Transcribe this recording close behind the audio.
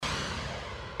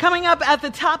Coming up at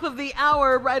the top of the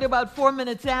hour, right about 4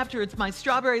 minutes after, it's my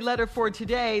strawberry letter for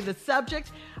today. The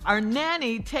subject, our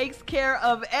nanny takes care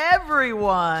of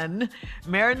everyone.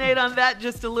 Marinate on that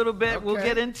just a little bit. Okay. We'll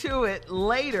get into it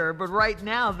later. But right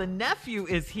now, the nephew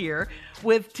is here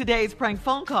with today's prank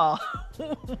phone call.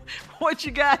 What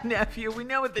you got, nephew? We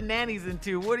know what the nanny's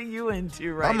into. What are you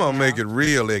into right now? I'm going to make it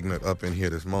real ignorant up in here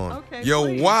this morning. Okay, Your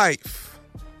please. wife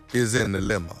is in the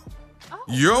limo. Oh.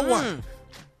 Your wife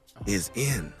is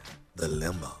in the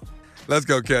limo. Let's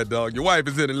go, cat dog. Your wife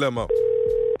is in the limo.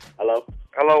 Hello?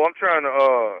 Hello, I'm trying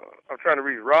to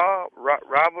reach Rob.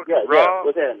 Robert. Yeah, Rob. yeah.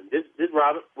 What's happening? This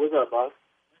Robert. What's up, boss?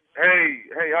 Hey,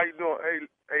 how you doing?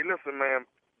 Hey, listen, man.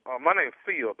 My name's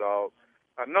Phil, dog.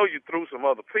 I know you threw some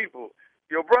other people.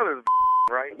 Your brother's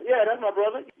right? Yeah, that's my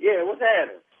brother. Yeah, what's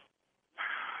happening?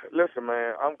 Listen,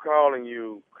 man, I'm calling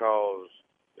you because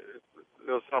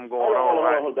there's something going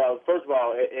on. Hold on. First of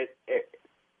all,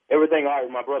 everything all right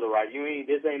with my brother, right?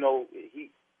 Ain't no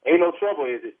trouble,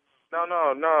 is it? No.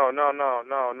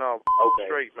 Okay.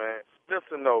 Straight, man.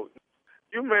 Listen, though,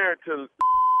 you married to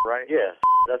right? Yeah,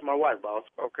 that's my wife, boss.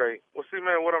 Okay. Well, see,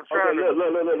 man, what I'm trying to...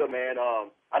 Look, man.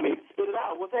 Spit it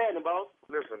out. What's happening, boss?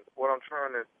 Listen, what I'm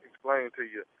trying to explain to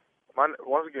you,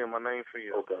 once again, my name's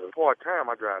Phil. Okay.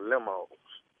 Part-time, I drive limos,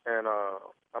 and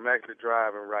I'm actually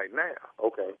driving right now.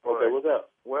 Okay. But, okay, what's up?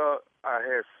 Well, I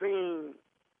had seen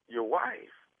your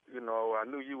wife. You know, I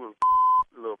knew you was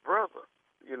little brother.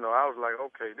 You know, I was like,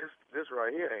 okay, this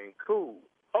right here ain't cool.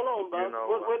 Hold on, boss. You know,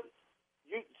 what?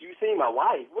 You seen my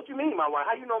wife? What you mean, my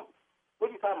wife? How you know? What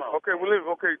are you talking about? Okay,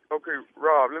 okay,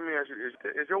 Rob, let me ask you,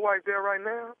 is your wife there right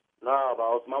now? Nah,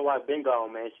 boss. My wife been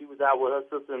gone, man. She was out with her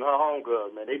sister and her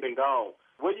homegirl, man. They been gone.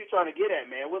 What are you trying to get at,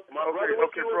 man? What's my brother?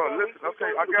 Okay, bro. Listen.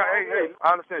 Okay, hey,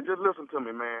 I understand. Just listen to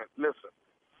me, man. Listen.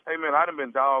 Hey, man, I done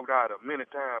been dogged out a many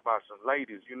times by some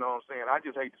ladies. You know what I'm saying? I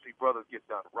just hate to see brothers get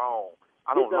done wrong.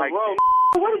 I don't like wrong. it.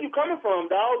 Where are you coming from,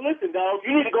 dog? Listen, dog.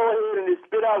 You need to go ahead and just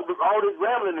spit out all this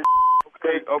rambling and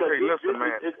Okay, listen,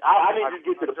 man. I need to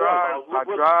get to the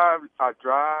point. I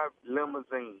drive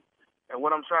limousine. And what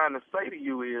I'm trying to say to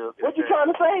you is... What you trying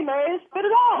to say, man? Spit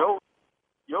it out.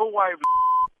 Your wife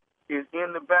is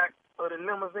in the back of the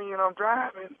limousine I'm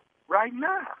driving right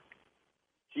now.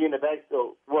 She in the back,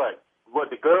 so what? What,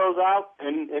 the girls out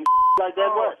and like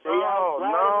that? What?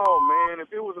 No, man. If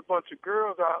it was a bunch of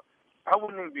girls out, I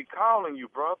wouldn't even be calling you,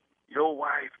 bro. Your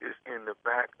wife is in the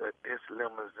back of this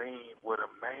limousine with a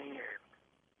man.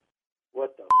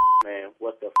 What the man?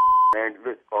 What the man?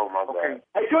 Oh my God.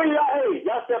 Hey, Junior,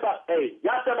 y'all step out. Hey,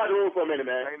 y'all step out the room for a minute,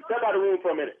 man. Step out the room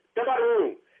for a minute. Step out the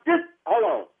room. Just hold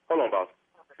on, boss.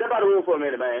 Step out the room for a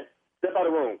minute, man. Step out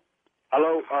the room.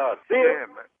 Hello, Phil. Yeah,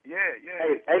 man. Yeah.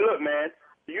 Hey, look, man.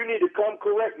 You need to come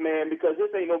correct, man, because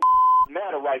this ain't no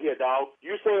matter right here, dog.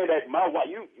 You saying that my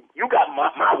wife, you got my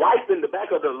wife in the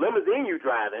back of the limousine you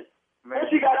driving. Man.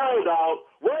 What she got on, dog?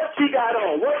 What she got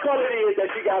on? What color it is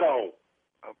that she got on?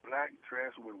 A black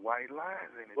dress with white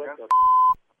lines in it. Where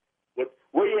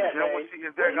you at, man?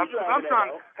 I'm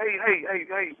trying.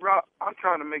 Hey, Rob. I'm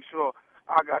trying to make sure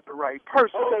I got the right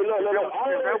person. Okay, look.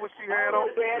 Is that what she had on?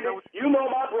 You know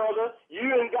my brother.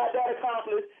 You ain't got that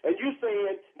accomplished, and you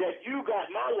saying that you got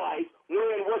my wife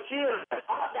when what she is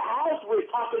out the house we're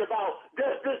talking about.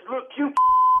 Does this look cute?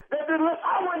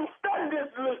 I wouldn't study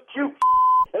this look cute.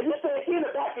 And you say he in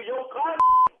the back of your car.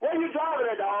 Where you driving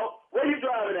at, dog? Where you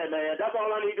driving at, man? That's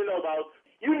all I need to know, dog.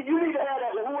 You need to have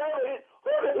that. Whoever it is,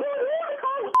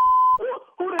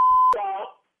 who the dog?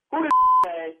 Who the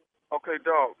man? Okay,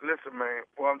 dog. Listen, man.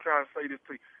 Well, I'm trying to say this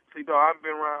to you. See, dog, I've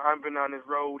been on this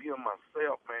road here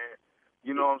myself, man.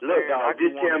 You know what I'm saying? Look, dog,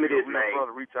 just tell me this, man.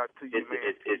 Brother, reach out to you,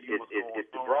 man.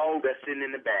 It's the wrong that's sitting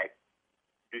in the back.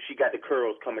 Do she got the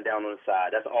curls coming down on the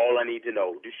side? That's all I need to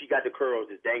know. Do she got the curls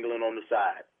that's dangling on the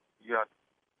side? Yeah.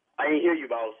 I ain't hear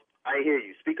you, boss. I ain't hear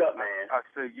you. Speak up, man. I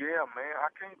said, yeah, man. I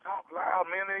can't talk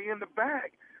loud, man. They in the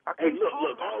back. Hey, look,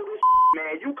 all this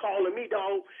man, you calling me,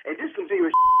 dog, and this some serious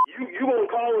You gonna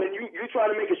call and you try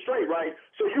to make it straight, right?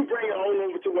 So you bring it on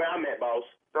over to where I'm at, boss.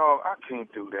 Dog, I can't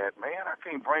do that, man. I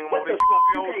can't bring them over there.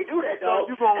 You can't do that, dog.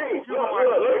 You gonna act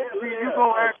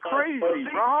crazy,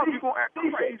 bro. You gonna act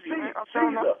crazy, man. I'm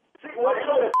trying to...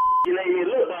 You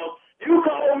look, dog, you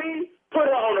call me, put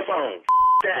her on the phone.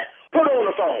 That. Put her on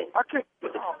the phone. I can't...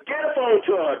 Get a phone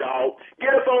to her, dog.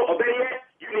 Get a phone. Or better yet,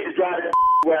 you need to drive that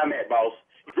where I'm at, boss.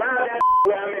 Drive that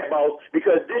where I'm at, boss,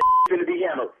 because this gonna be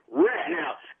hammered right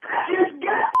now. I just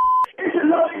got it's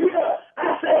another year.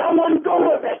 I said I want to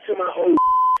go back to my old.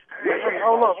 Hey,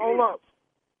 hold up.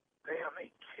 Damn,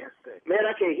 they kissed that. Man,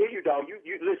 I can't hear you, dog. You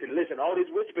listen. All this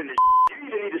whispering. You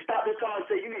either need to stop this car and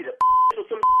say you need to or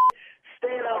some.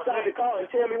 stand outside the car and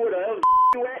tell me where the hell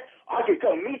you at. I can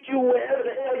come meet you wherever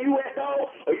the hell you at, dog.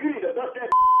 Or you need to bust that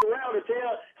around and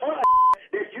tell her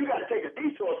that you got to take a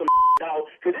detour some dog,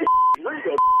 because this is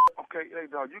real. Okay, hey,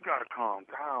 dog, you got to calm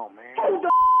down, man. Hold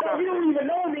on, dog. You don't even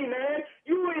know me, man.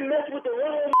 You ain't mess with the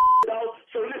wrong dog.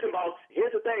 So listen, boss.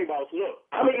 Here's the thing, boss. Look,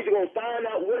 I'm either going to find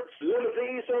out what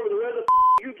limousine service or other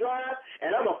you drive,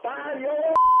 and I'm going to find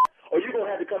your or you going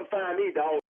to have to come find me,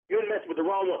 dog. You ain't mess with the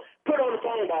wrong one. Put her on the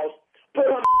phone, boss. Put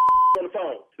her on the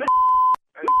phone.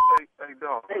 Hey,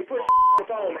 dog. Hey, put on the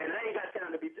phone, man. I ain't got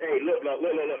time to be. Hey, look.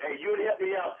 Hey, you help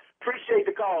me out. Appreciate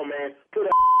the call, man. Put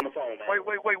her on the phone, man.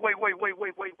 Wait,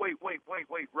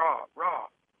 Rob.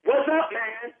 What's up,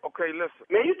 man? Okay, listen.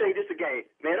 Man, you think this a game?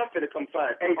 Man, I'm finna come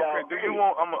find. Hey, dog. Okay, do you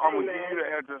want? I'm gonna give you the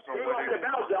address on where they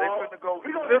finna go. We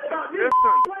gonna Listen.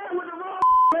 playing with the wrong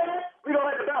man. We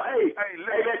gonna have about. Hey,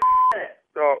 listen. Man.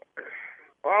 Dog,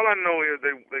 all I know is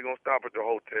they gonna stop at the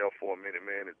hotel for a minute,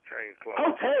 man, and change clothes.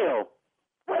 Hotel?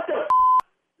 What the?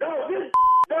 Dog, this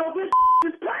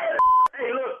is playing.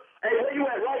 Hey, look. Hey, where you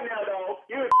at right now, dog?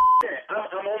 You in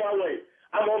I'm on my way.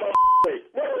 I'm on my way.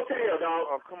 What hotel, dog?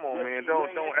 Oh, come on, man. Don't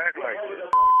act like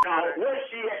that. Dog, where's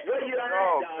she at? Where you at,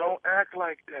 dog? dog? Don't act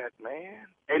like that, man.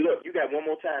 Hey, look, you got one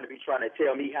more time to be trying to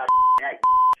tell me how to act.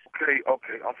 Okay,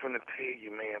 I'm finna tell you,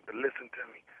 man, but listen to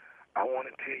me. I want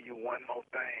to tell you one more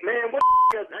thing. Man, what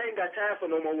else? I ain't got time for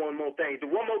no more one more thing. The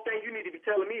one more thing you need to be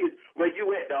telling me is where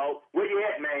you at, dog? Where you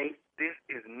at, man? This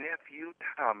is Nephew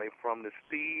Tommy from the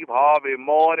Steve Harvey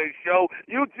Morning Show.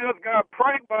 You just got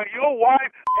pranked by your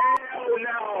wife. Hell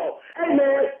no. Hey,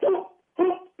 man.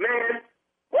 Who? Man.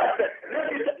 What the?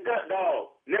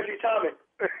 Nephew Tommy.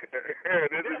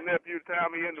 This is Nephew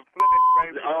Tommy in the flesh,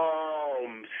 baby.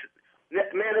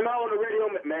 Man, am I on the radio?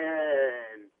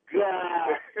 Man.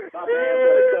 God. My bad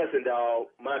for the cussing, dog.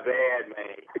 My bad,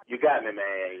 man. You got me,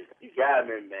 man.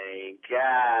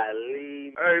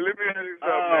 Golly. Hey, let me ask you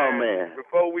something, man.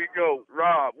 Before we go,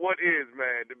 Rob, what is,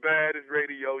 man, the baddest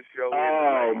radio show in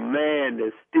the man,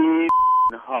 the Steve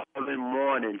Harvey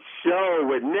Morning Show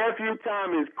with Nephew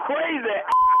Tommy's crazy.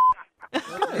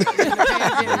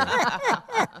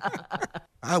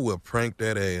 I will prank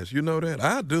that ass. You know that?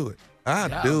 I'll do it.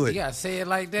 I'll do it. You gotta say it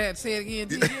like that. Say it again,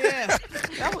 G. Yeah.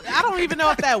 I don't even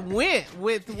know if that went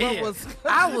with what was.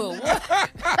 I will.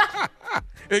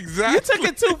 Exactly. You took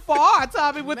it too far,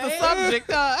 Tommy, with the subject.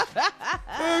 Okay.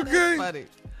 That's funny.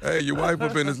 Hey, your wife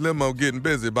up in this limo getting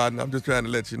busy, but I'm just trying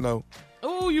to let you know.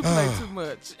 Oh, you play too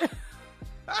much.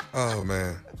 Oh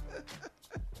man.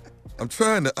 I'm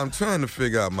trying to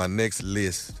figure out my next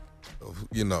list of,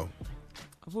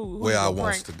 who where I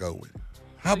want to go with.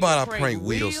 How about I prank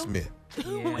Will Smith?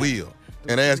 Yeah. Will.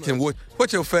 And ask him,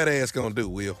 what your fat ass gonna do,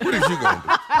 Will? What is you gonna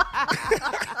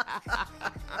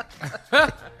do?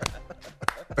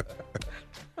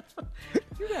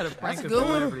 You gotta prank a good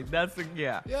one. celebrity.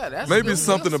 That's Maybe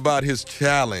something about his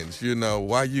challenge,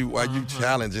 why you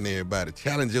challenging everybody?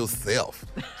 Challenge yourself.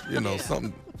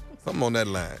 Something on that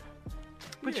line.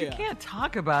 But you can't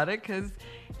talk about it because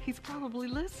he's probably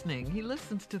listening. He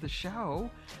listens to the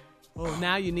show. Oh,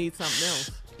 now you need something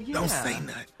else. Yeah. Don't say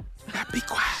nothing. Now be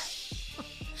quiet.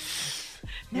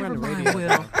 Never mind,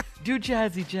 Will. Do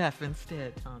Jazzy Jeff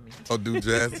instead, Tommy. Oh, do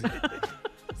Jazzy?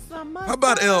 How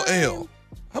about LL?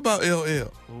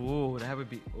 Oh, that would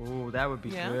be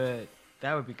good.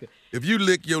 That would be good. If you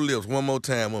lick your lips one more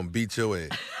time, I'm gonna beat your ass.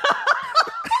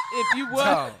 If you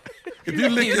what? If you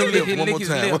lick your lips one more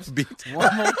time, I'm gonna beat you.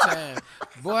 One more time.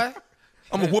 Boy.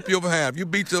 I'm gonna whoop you over half. You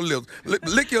beat your lips.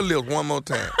 Lick your lips one more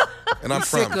time. And I'm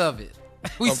sick of it.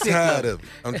 I'm tired of it.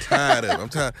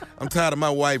 I'm tired of my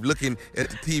wife looking at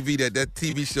the TV, that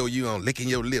TV show you on, licking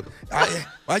your lip.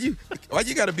 Why you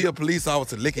got to be a police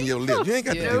officer licking your lip? You ain't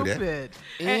got to do that. Stupid.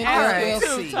 And all right,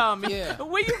 too, Tommy. Yeah.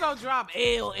 When you gonna drop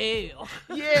LL?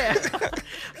 Yeah.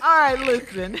 All right,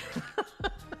 listen.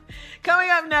 Coming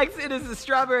up next, it is the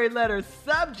Strawberry Letter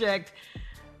subject.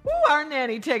 Our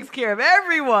nanny takes care of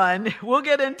everyone. We'll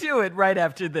get into it right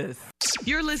after this.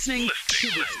 You're listening to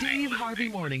the Steve Harvey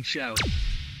Morning Show.